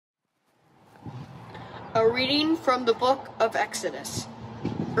A reading from the book of Exodus.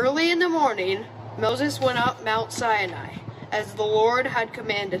 Early in the morning, Moses went up Mount Sinai, as the Lord had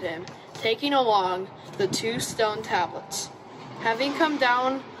commanded him, taking along the 2 stone tablets. Having come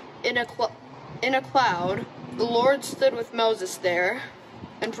down in a cloud, the Lord stood with Moses there,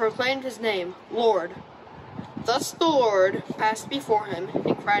 and proclaimed his name, Lord. Thus the Lord passed before him,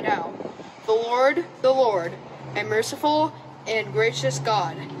 and cried out, the Lord, a merciful and gracious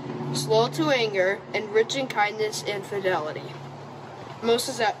God, slow to anger, and rich in kindness and fidelity.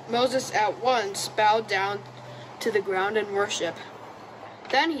 Moses at once bowed down to the ground in worship.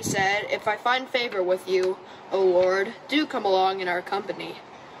 Then he said, if I find favor with you, O Lord, do come along in our company.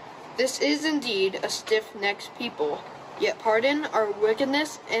 This is indeed a stiff-necked people, yet pardon our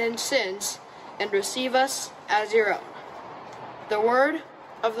wickedness and sins, and receive us as your own. The word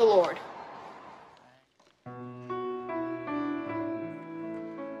of the Lord.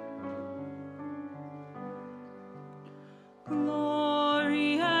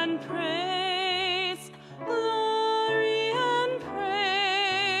 Glory and praise, glory and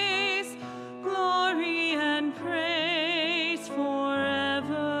praise, glory and praise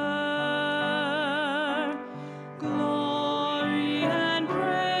forever. Glory and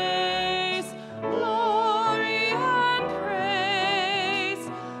praise, glory and praise,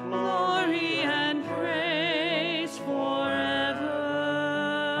 glory and praise forever.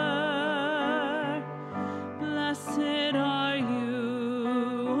 Blessed are you,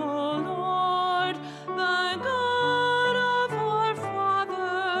 O Lord, the God of our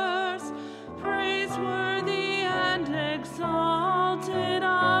fathers, praiseworthy and exalted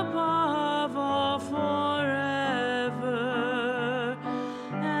above all forever.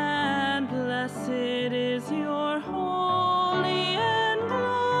 And blessed is your holy and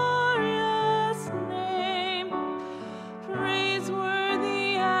glorious name,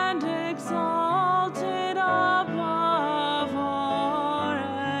 praiseworthy and exalted above all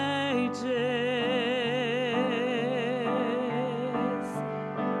ages.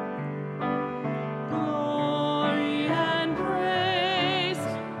 Glory and praise,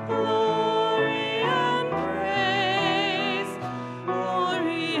 glory and praise,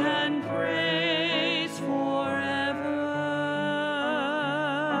 glory and praise forever.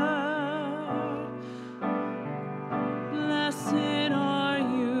 Blessed are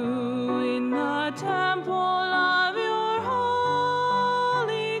you in the temple of your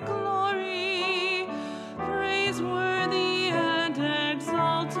holy glory, praiseworthy and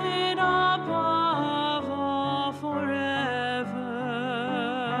exalted above all forever.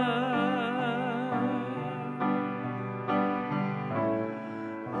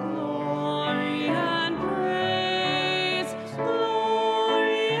 Glory and praise,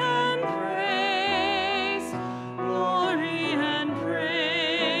 glory and praise, glory and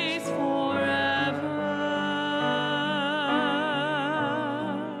praise forever.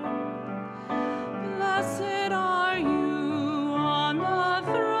 Blessed are you on the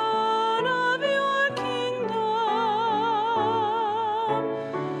throne of your kingdom,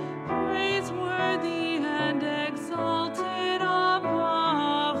 praiseworthy and exalted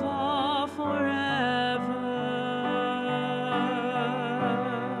above all forever.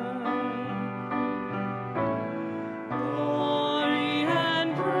 Glory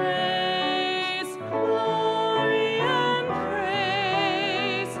and praise, glory and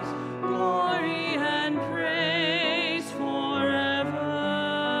praise, glory and praise forever.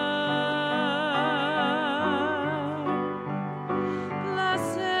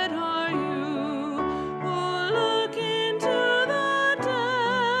 Blessed are you who look into the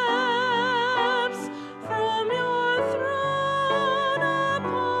depths from your throne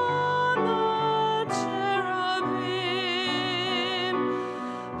upon the cherubim,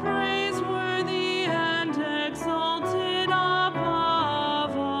 praiseworthy and exalted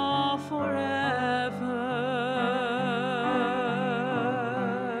above all forever.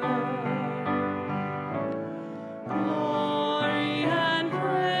 Glory and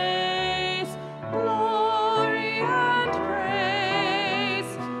praise, glory and praise,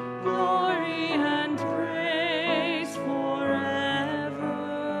 glory and praise forever.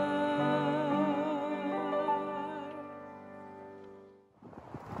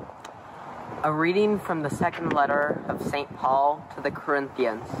 A reading from the second letter of St. Paul to the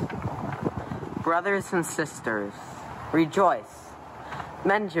Corinthians. Brothers and sisters, rejoice,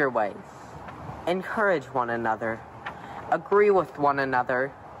 mend your ways, encourage one another, agree with one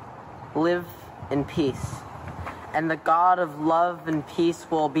another, live in peace, and the God of love and peace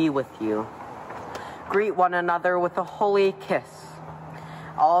will be with you. Greet one another with a holy kiss.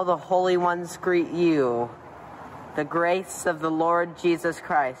 All the holy ones greet you. The grace of the Lord Jesus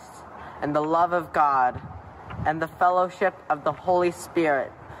Christ and the love of God, and the fellowship of the Holy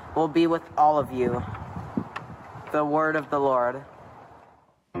Spirit will be with all of you. The word of the Lord.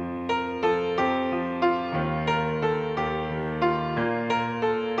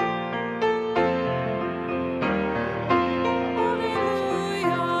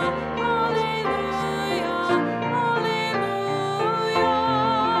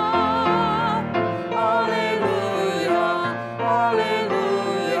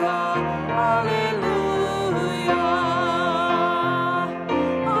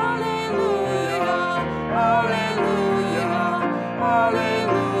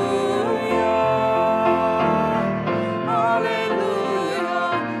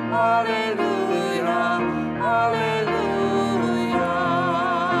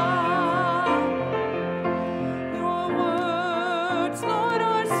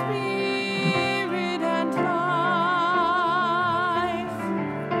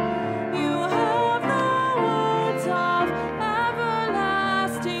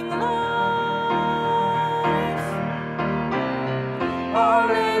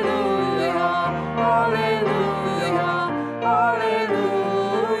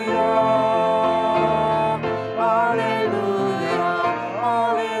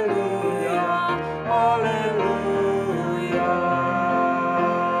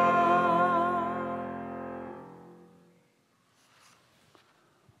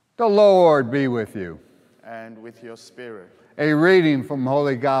 The Lord be with you. And with your spirit. A reading from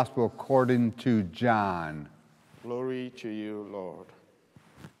Holy Gospel according to John. Glory to you, Lord.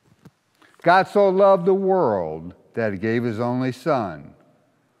 God so loved the world that he gave his only Son,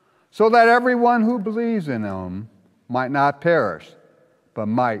 so that everyone who believes in him might not perish, but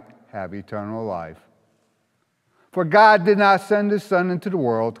might have eternal life. For God did not send his Son into the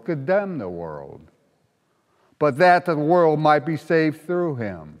world to condemn the world, but that the world might be saved through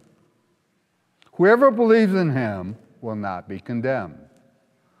him. Whoever believes in him will not be condemned.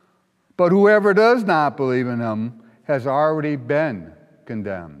 But whoever does not believe in him has already been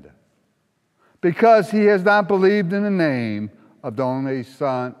condemned, because he has not believed in the name of the only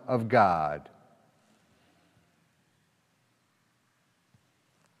Son of God.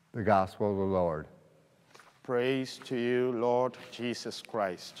 The Gospel of the Lord. Praise to you, Lord Jesus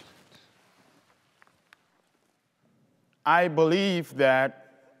Christ. I believe that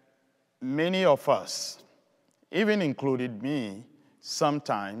many of us, even included me,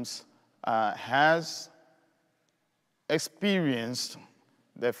 sometimes has experienced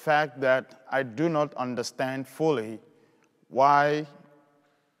the fact that I do not understand fully why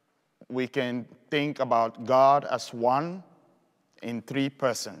we can think about God as one in three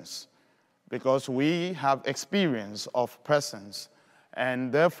persons, because we have experience of persons,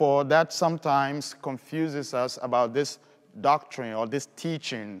 and therefore that sometimes confuses us about this doctrine or this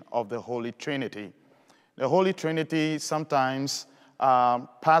teaching of the Holy Trinity. The Holy Trinity sometimes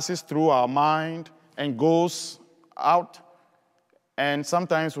passes through our mind and goes out, and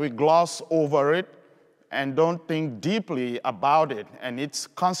sometimes we gloss over it and don't think deeply about it and its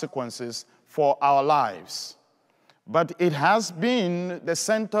consequences for our lives. But it has been the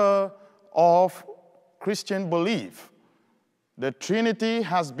center of Christian belief. The Trinity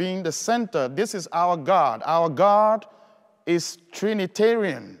has been the center. This is our God. Our God is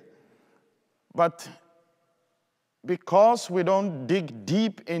Trinitarian. But because we don't dig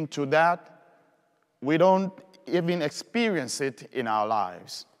deep into that, we don't even experience it in our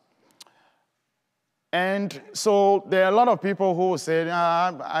lives. And so there are a lot of people who say,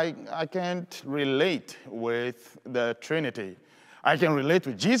 I can't relate with the Trinity. I can relate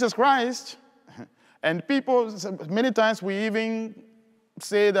with Jesus Christ. And people, many times we even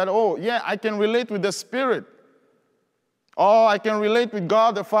say that, oh, yeah, I can relate with the Spirit. Or I can relate with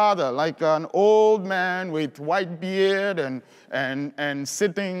God the Father, like an old man with white beard and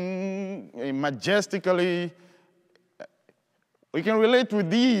sitting majestically. We can relate with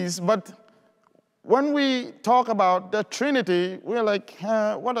these, but when we talk about the Trinity, we're like,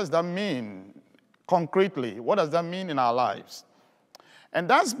 what does that mean concretely? What does that mean in our lives? And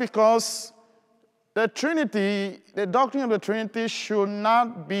that's because the Trinity, the doctrine of the Trinity should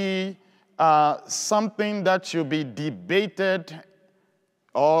not be something that should be debated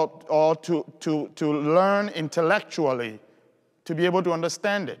or to learn intellectually to be able to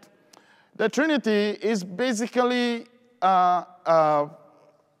understand it. The Trinity is basically a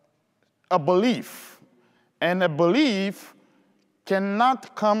belief, and a belief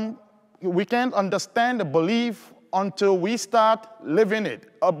cannot come, we can't understand a belief until we start living it.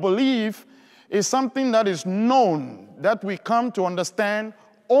 A belief is something that is known, that we come to understand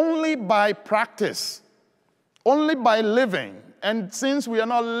only by practice, only by living, And since we are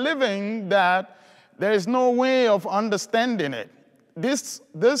not living that, there is no way of understanding it. This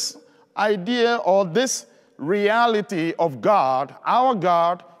idea or this reality of God, our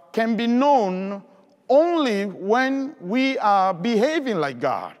God, can be known only when we are behaving like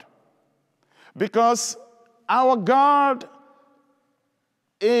God. Because our God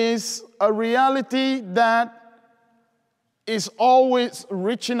is a reality that is always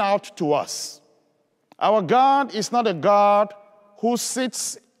reaching out to us. Our God is not a God who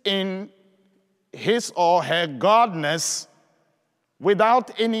sits in his or her godness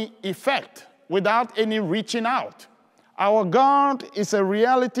without any effect, without any reaching out. Our God is a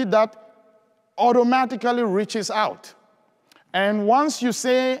reality that automatically reaches out. And once you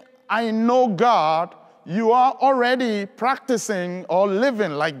say, I know God, you are already practicing or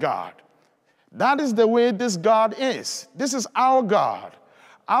living like God. That is the way this God is. This is our God.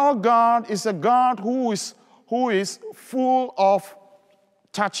 Our God is a God who is full of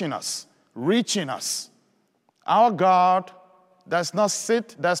touching us, reaching us. Our God does not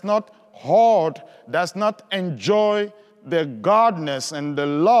sit, does not hoard, does not enjoy the godness and the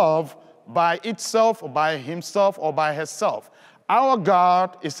love by itself or by himself or by herself. Our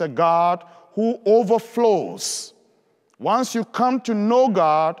God is a God who overflows. Once you come to know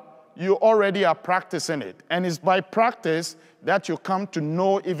God, you already are practicing it. And it's by practice that you come to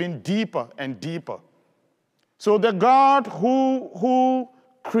know even deeper and deeper. So the God who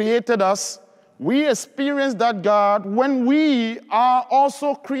created us, we experience that God when we are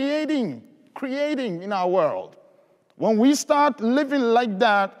also creating in our world. When we start living like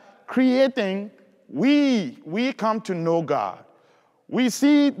that, creating, we come to know God. We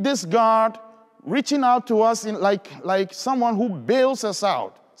see this God reaching out to us in like someone who bails us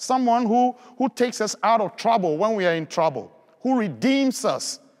out, someone who takes us out of trouble when we are in trouble, who redeems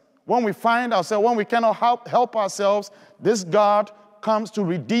us when we find ourselves, when we cannot help ourselves. This God comes to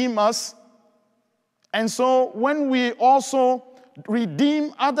redeem us. And so when we also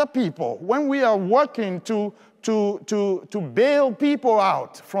redeem other people, when we are working to bail people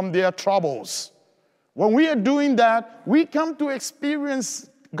out from their troubles, when we are doing that, we come to experience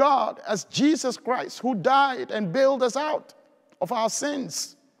God as Jesus Christ, who died and bailed us out of our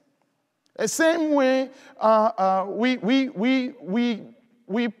sins. The same way, we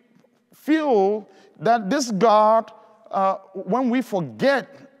feel that this God, when we forget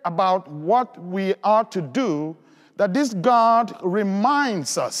about what we are to do, that this God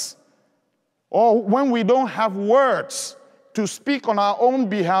reminds us, or when we don't have words to speak on our own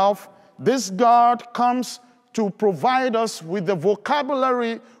behalf, this God comes to provide us with the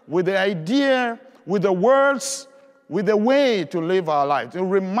vocabulary, with the idea, with the words, with the way to live our lives. It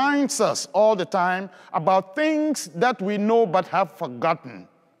reminds us all the time about things that we know but have forgotten.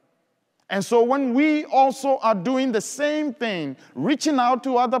 And so when we also are doing the same thing, reaching out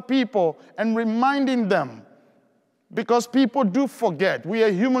to other people and reminding them, because people do forget. We are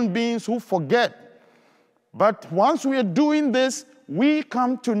human beings who forget. But once we are doing this, we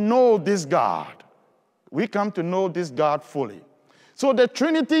come to know this God. We come to know this God fully. So the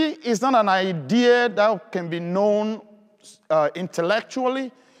Trinity is not an idea that can be known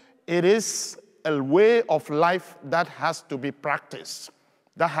intellectually. It is a way of life that has to be practiced,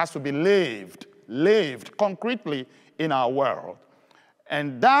 that has to be lived concretely in our world.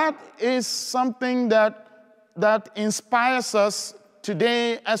 And that is something that inspires us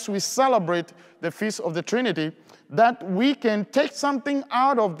today as we celebrate the Feast of the Trinity, that we can take something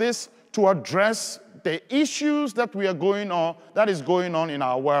out of this to address the issues that is going on in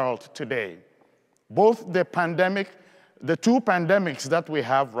our world today. Both the pandemic, the two pandemics that we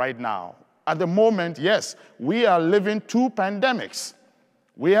have right now. At the moment, yes, we are living two pandemics.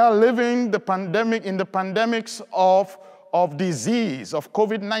 We are living the pandemic in the pandemics of disease, of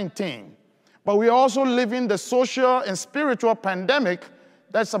COVID-19. But we are also living the social and spiritual pandemic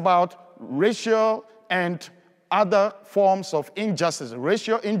that's about racial and other forms of injustice.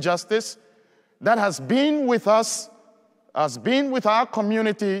 Racial injustice that has been with us, has been with our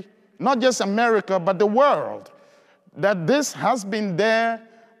community, not just America, but the world. That this has been there,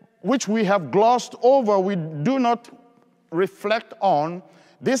 which we have glossed over, we do not reflect on.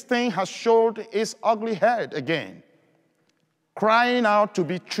 This thing has showed its ugly head again, crying out to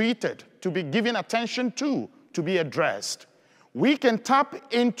be treated, to be given attention to be addressed. We can tap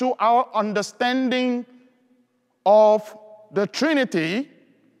into our understanding of the Trinity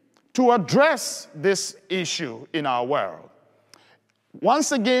to address this issue in our world.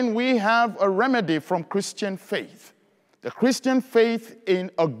 Once again, we have a remedy from Christian faith. The Christian faith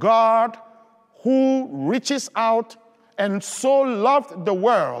in a God who reaches out and so loved the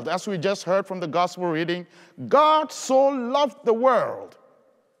world, as we just heard from the gospel reading, God so loved the world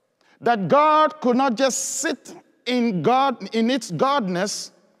that God could not just sit in its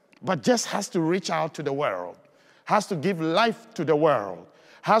godness, but just has to reach out to the world, has to give life to the world,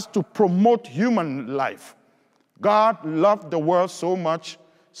 has to promote human life. God loved the world so much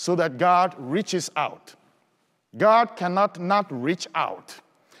so that God reaches out. God cannot not reach out.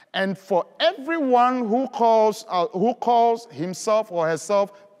 And for everyone who calls himself or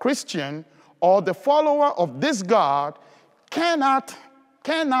herself Christian or the follower of this God cannot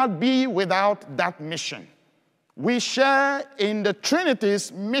be without that mission. We share in the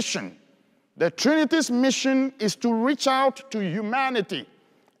Trinity's mission. The Trinity's mission is to reach out to humanity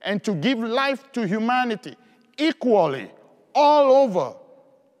and to give life to humanity equally, all over.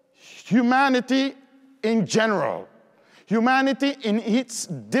 Humanity in general. Humanity in its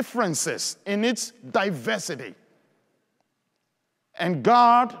differences, in its diversity. And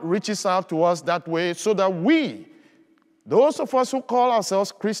God reaches out to us that way so that we, those of us who call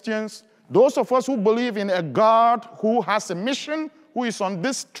ourselves Christians, those of us who believe in a God who has a mission, who is on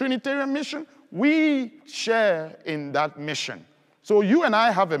this Trinitarian mission, we share in that mission. So you and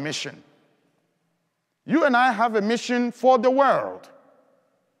I have a mission. You and I have a mission for the world.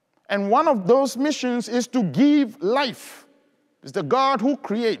 And one of those missions is to give life. It's the God who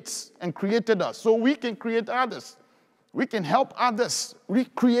creates and created us, so we can create others. We can help others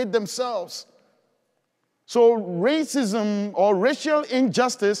recreate themselves. So racism or racial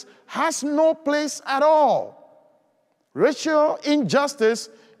injustice has no place at all. Racial injustice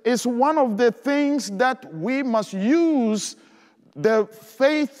is one of the things that we must use the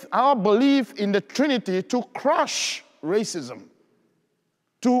faith, our belief in the Trinity, to crush racism,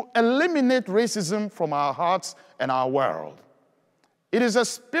 to eliminate racism from our hearts and our world. It is a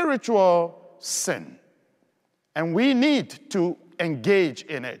spiritual sin, and we need to engage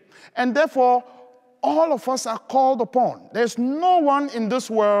in it. And therefore, all of us are called upon. There's no one in this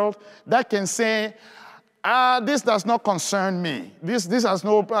world that can say, this does not concern me.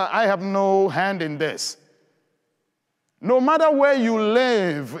 I have no hand in this. No matter where you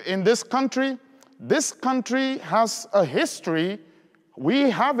live in this country has a history. We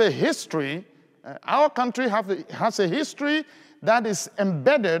have a history. Our country has a history that is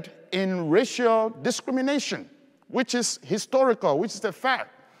embedded in racial discrimination, which is historical, which is a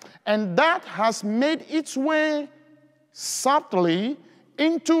fact. And that has made its way subtly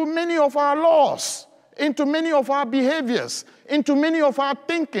into many of our laws, into many of our behaviors, into many of our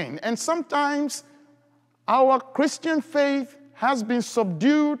thinking. And sometimes our Christian faith has been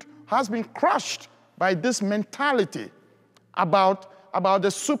subdued, has been crushed by this mentality about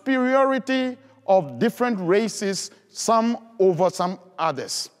the superiority of different races, some over some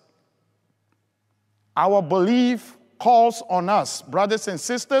others. Our belief calls on us, brothers and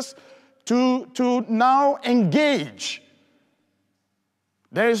sisters, to now engage.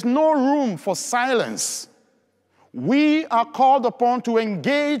 There is no room for silence. We are called upon to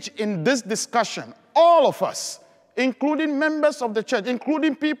engage in this discussion, all of us, including members of the church,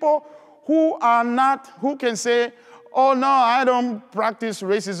 including people who can say, oh, no, I don't practice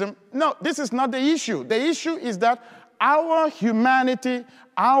racism. No, this is not the issue. The issue is that our humanity,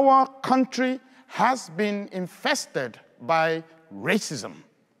 our country has been infested by racism.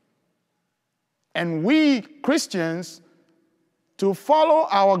 And we Christians, to follow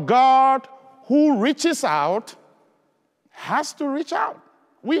our God who reaches out, has to reach out.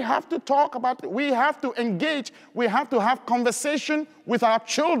 We have to talk about it. We have to engage. We have to have conversation with our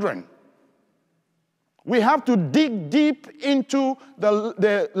children. We have to dig deep into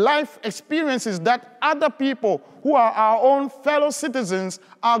the life experiences that other people who are our own fellow citizens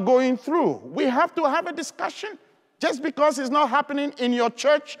are going through. We have to have a discussion. Just because it's not happening in your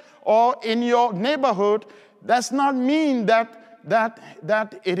church or in your neighborhood does not mean that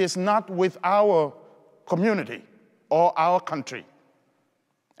it is not with our community or our country.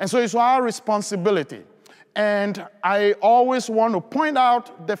 And so it's our responsibility. And I always want to point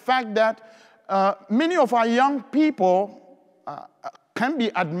out the fact that many of our young people can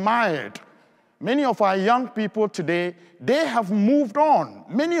be admired. Many of our young people today, they have moved on.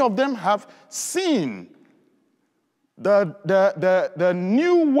 Many of them have seen the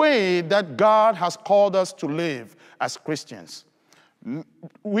new way that God has called us to live as Christians.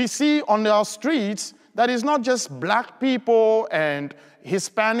 We see on our streets that it's not just black people and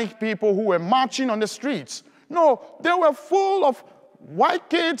Hispanic people who were marching on the streets. No, they were full of white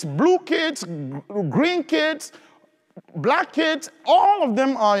kids, blue kids, green kids, black kids. All of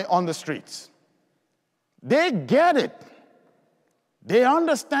them are on the streets. They get it. They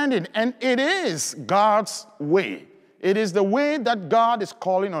understand it. And it is God's way. It is the way that God is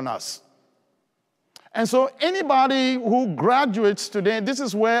calling on us. And so anybody who graduates today, this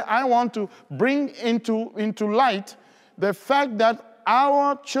is where I want to bring into light the fact that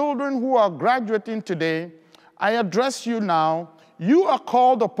our children who are graduating today, I address you now, you are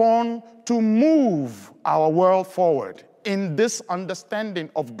called upon to move our world forward in this understanding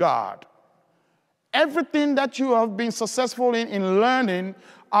of God. Everything that you have been successful in learning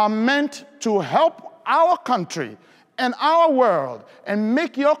are meant to help our country and our world and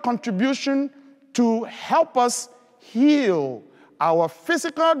make your contribution to help us heal our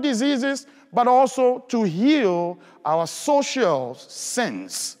physical diseases, but also to heal our social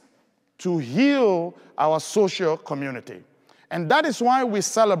sins, to heal our social community. And that is why we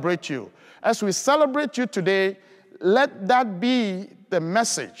celebrate you. As we celebrate you today, let that be the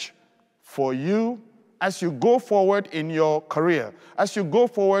message for you as you go forward in your career, as you go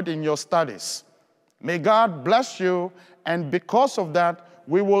forward in your studies. May God bless you, and because of that,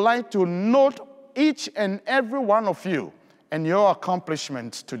 we would like to note each and every one of you and your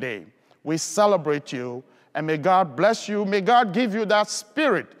accomplishments today. We celebrate you, and may God bless you. May God give you that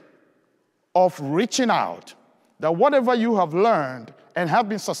spirit of reaching out, that whatever you have learned and have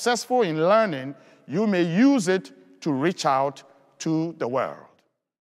been successful in learning, you may use it to reach out to the world.